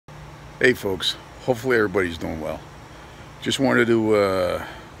Hey folks, hopefully everybody's doing well. Just wanted to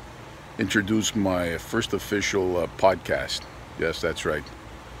introduce my first official podcast. Yes, that's right.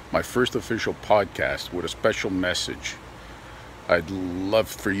 My first official podcast with a special message. I'd love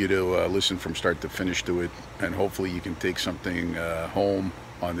for you to listen from start to finish to it, and hopefully you can take something home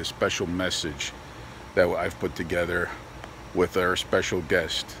on this special message that I've put together with our special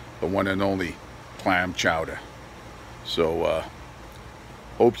guest, the one and only Clam Chowder. So,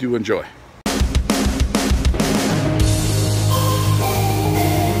 hope you enjoy.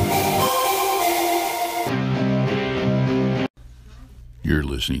 You're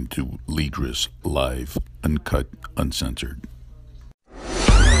listening to Ligris Live, Uncut, Uncensored.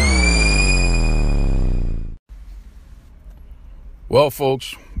 Well,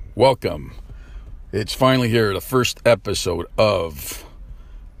 folks, welcome. It's finally here, the first episode of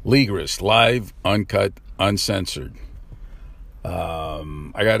Ligris Live, Uncut, Uncensored.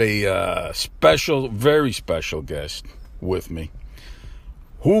 I got a special, very special guest with me.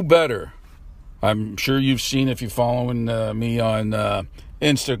 Who better? I'm sure you've seen, if you're following me on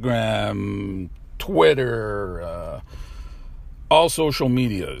Instagram, Twitter, all social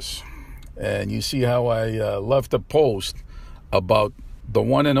medias. And you see how I love to post about the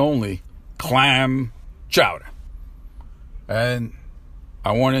one and only Clam Chowder. And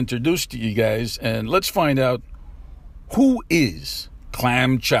I want to introduce to you guys, and let's find out who is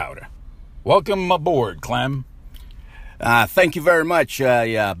Clam Chowder. Welcome aboard, Clam. Thank you very much,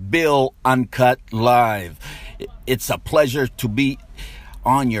 Bill Uncut Live. It's a pleasure to be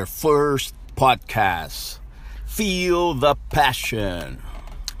on your first podcast. Feel the passion.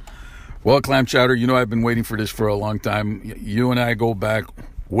 Well, Clam Chowder, you know I've been waiting for this for a long time. You and I go back,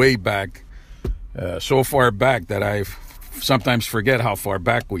 way back, so far back that I sometimes forget how far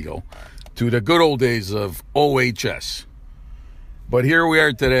back we go, to the good old days of OHS. But here we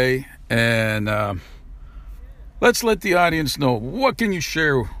are today, and let's let the audience know, what can you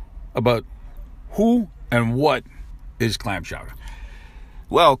share about who and what is Clam Chowder?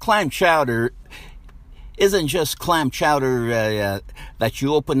 Well, Clam Chowder isn't just clam chowder that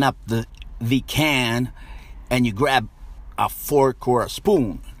you open up the can and you grab a fork or a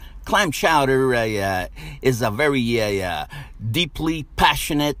spoon. Clam Chowder is a very deeply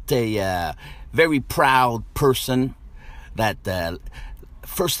passionate, very proud person that,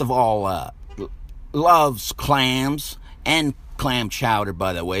 first of all, loves clams and clam chowder,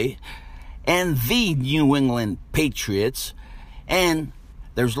 by the way, and the New England Patriots. And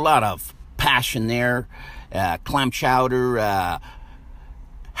there's a lot of passion there. Clam Chowder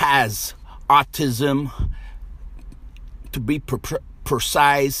has autism, to be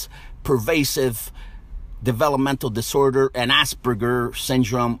precise, pervasive developmental disorder, and Asperger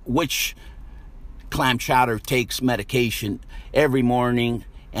syndrome, which Clam Chowder takes medication every morning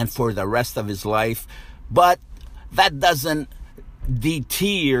and for the rest of his life. But that doesn't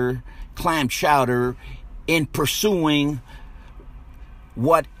deter Clam Chowder in pursuing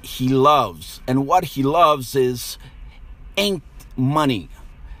what he loves. And what he loves ain't money.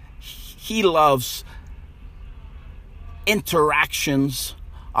 He loves interactions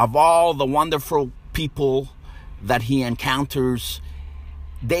of all the wonderful people that he encounters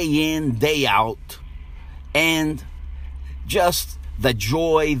day in, day out, and just the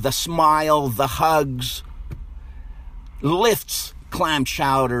joy, the smile, the hugs lifts Clam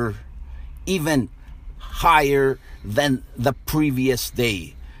Chowder even higher than the previous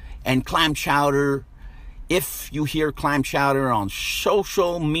day. And Clam Chowder, if you hear Clam Chowder on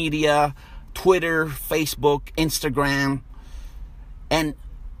social media, Twitter, Facebook, Instagram, and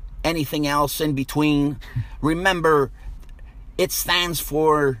anything else in between, remember, it stands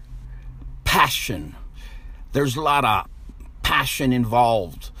for passion. There's a lot of passion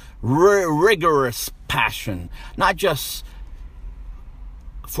involved, rigorous passion, not just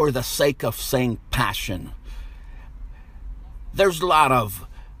for the sake of saying passion. There's a lot of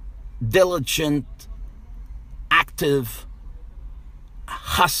diligent, active,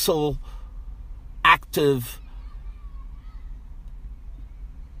 hustle, active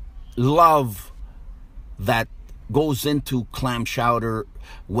love that goes into Clam Chowder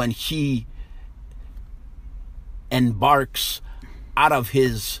when he embarks out of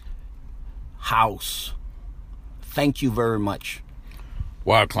his house. Thank you very much.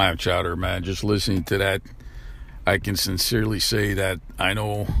 Wow, Clam Chowder, man. Just listening to that, I can sincerely say that I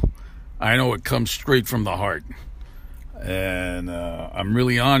know it comes straight from the heart. And I'm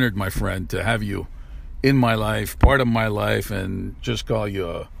really honored, my friend, to have you in my life, part of my life, and just call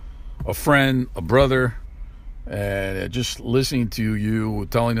you a friend, a brother, and just listening to you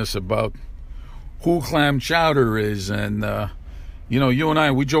telling us about who Clam Chowder is, and You know, you and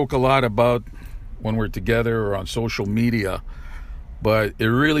I, we joke a lot about when we're together or on social media, but it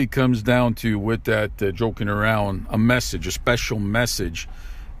really comes down to, with that joking around, a message, a special message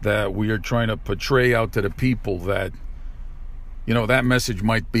that we are trying to portray out to the people. That, you know, that message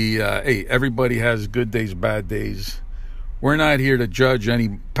might be, hey, everybody has good days, bad days. We're not here to judge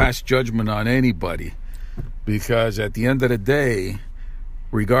pass judgment on anybody, because at the end of the day,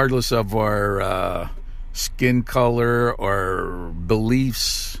 regardless of our skin color, our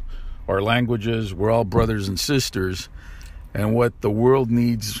beliefs, our languages, we're all brothers and sisters. And what the world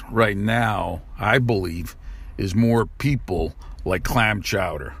needs right now, I believe, is more people like Clam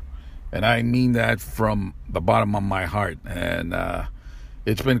Chowder. And I mean that from the bottom of my heart. And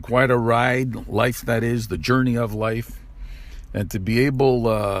it's been quite a ride, life that is, the journey of life. And to be able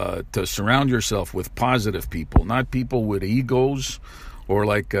to surround yourself with positive people, not people with egos, or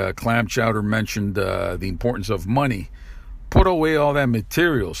like Clam Chowder mentioned, the importance of money. Put away all that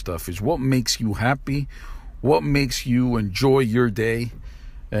material stuff. Is what makes you happy, what makes you enjoy your day.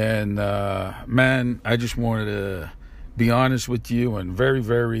 And man, I just wanted to be honest with you, and very,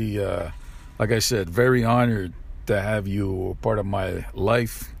 very, like I said, very honored to have you part of my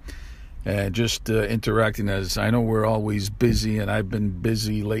life, and just interacting, as I know we're always busy, and I've been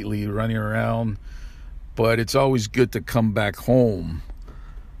busy lately running around, but it's always good to come back home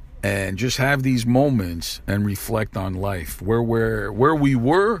and just have these moments and reflect on life, where we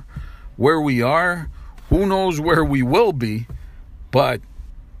were, where we are. Who knows where we will be, but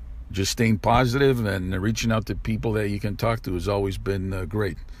just staying positive and reaching out to people that you can talk to has always been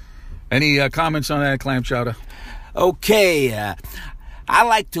great. Any comments on that, Clam Chowder? Okay, I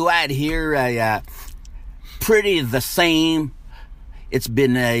like to add here, pretty the same. It's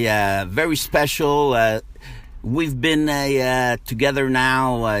been a very special. We've been together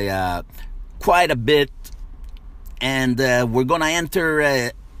now quite a bit, and we're going to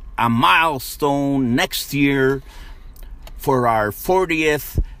enter a milestone next year for our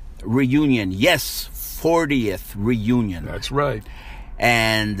 40th reunion. Yes, 40th reunion. That's right.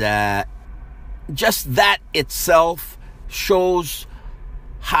 And just that itself shows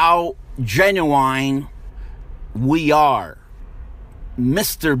how genuine we are.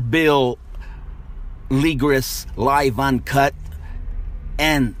 Mr. Bill Ligris, live Uncut,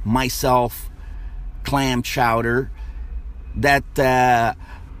 and myself, Clam Chowder, that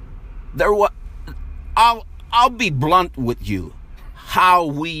I'll be blunt with you, how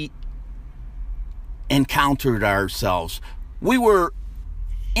we encountered ourselves. We were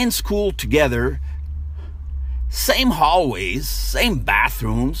in school together, same hallways, same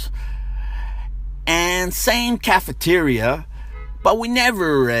bathrooms, and same cafeteria, but we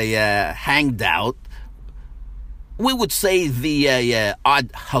never hanged out. We would say the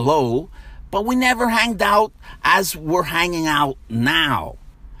odd hello, but we never hanged out as we're hanging out now.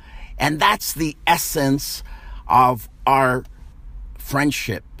 And that's the essence of our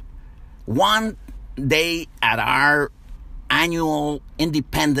friendship. One day at our annual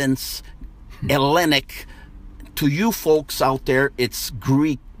Independence Hellenic, to you folks out there, it's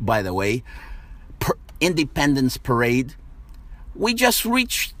Greek, by the way, Independence Parade, we just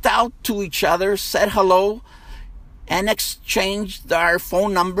reached out to each other, said hello, and exchanged our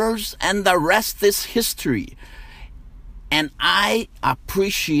phone numbers, and the rest is history. And I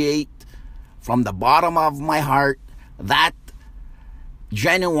appreciate from the bottom of my heart that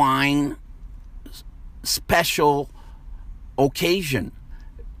genuine, special occasion.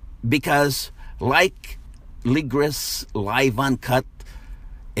 Because like Ligris Live Uncut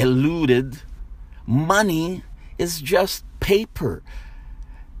alluded, money is just paper.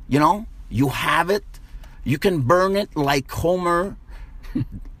 You know, you have it, you can burn it like Homer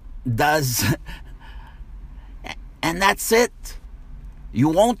does, and that's it. You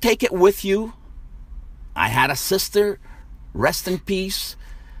won't take it with you. I had a sister, rest in peace.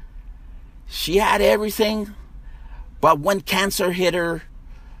 She had everything, but when cancer hit her,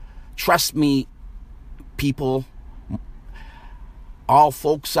 trust me, people, all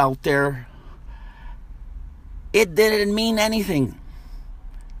folks out there, it didn't mean anything.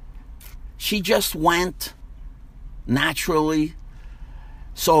 She just went naturally.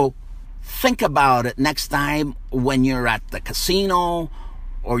 So think about it next time when you're at the casino,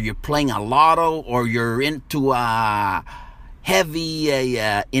 or you're playing a lotto, or you're into a heavy,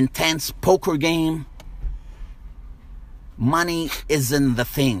 intense poker game. Money isn't the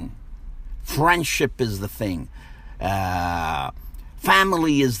thing. Friendship is the thing.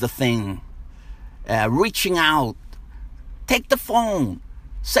 Family is the thing. Reaching out. Take the phone.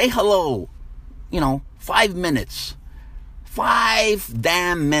 Say hello. 5 minutes. 5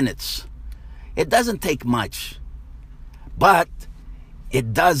 damn minutes. It doesn't take much. But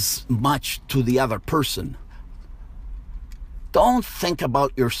it does much to the other person. Don't think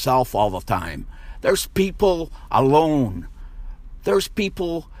about yourself all the time. There's people alone. There's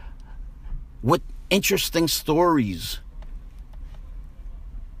people with interesting stories.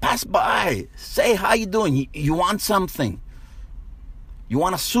 Pass by. Say, how you doing? You want something? You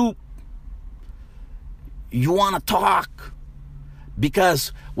want a soup? You want to talk?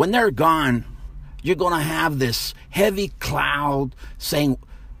 Because when they're gone, you're going to have this heavy cloud saying,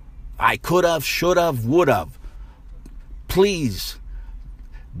 I could have, should have, would have. Please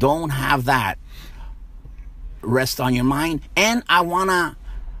don't have that rest on your mind. And I want to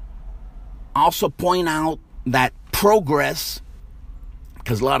also point out that progress,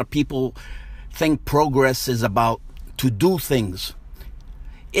 because a lot of people think progress is about to do things.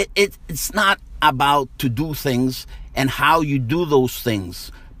 It's not about to do things and how you do those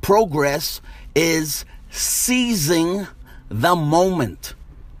things. Progress is seizing the moment.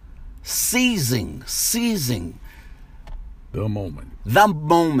 Seizing. The moment. The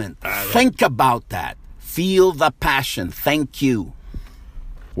moment. Think about that. Feel the passion. Thank you.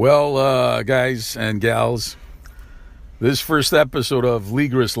 Well, guys and gals, this first episode of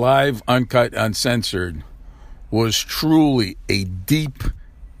Ligris Live, Uncut, Uncensored was truly a deep,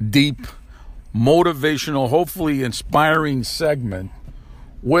 motivational, hopefully inspiring segment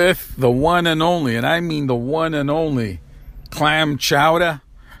with the one and only, and I mean the one and only, Clam Chowder.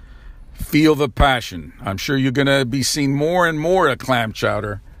 Feel the passion. I'm sure you're going to be seeing more and more of Clam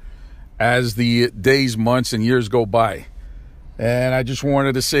Chowder as the days, months, and years go by. And I just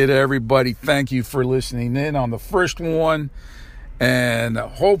wanted to say to everybody, thank you for listening in on the first one. And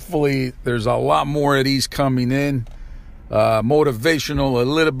hopefully there's a lot more of these coming in. Motivational, a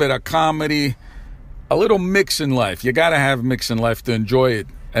little bit of comedy, a little mix in life. You got to have mix in life to enjoy it.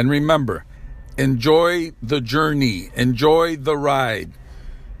 And remember, enjoy the journey. Enjoy the ride.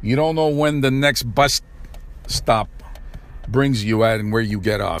 You don't know when the next bus stop brings you at and where you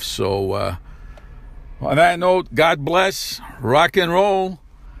get off. So on that note, God bless. Rock and roll.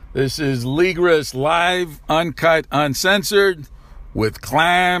 This is Ligris Live, Uncut, Uncensored with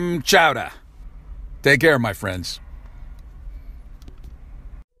Clam Chowder. Take care, my friends.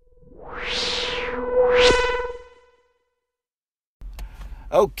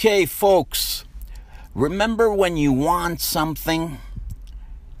 Okay, folks. Remember when you want something?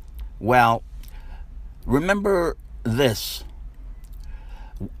 Well, remember this.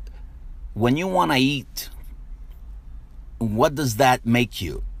 When you want to eat, what does that make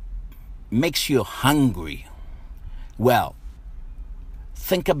you? Makes you hungry. Well,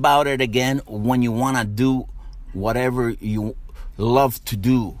 think about it again when you want to do whatever you love to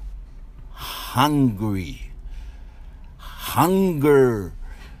do. Hungry. Hunger.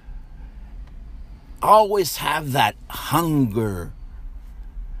 Always have that hunger.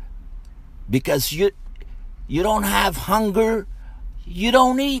 Because you don't have hunger, you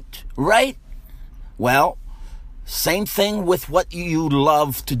don't eat, right? Well, same thing with what you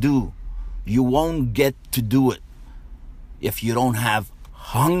love to do. You won't get to do it if you don't have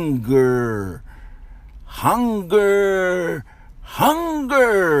hunger. Hunger.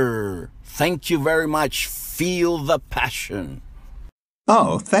 Thank you very much. Feel the passion.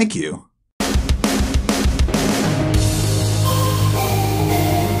 Oh, thank you.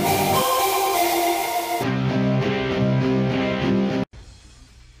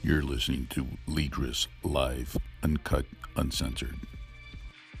 You're listening to Ligris Live, Uncut, Uncensored.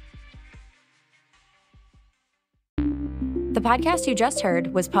 The podcast you just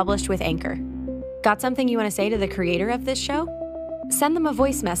heard was published with Anchor. Got something you want to say to the creator of this show? Send them a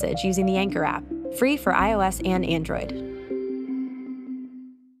voice message using the Anchor app, free for iOS and Android.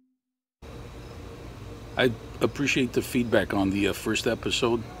 I appreciate the feedback on the first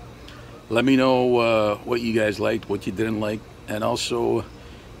episode. Let me know what you guys liked, what you didn't like, and also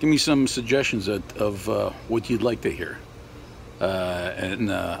give me some suggestions of what you'd like to hear.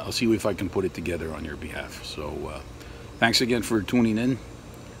 And I'll see if I can put it together on your behalf. So thanks again for tuning in.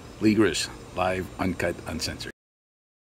 Ligris, Live, Uncut, Uncensored.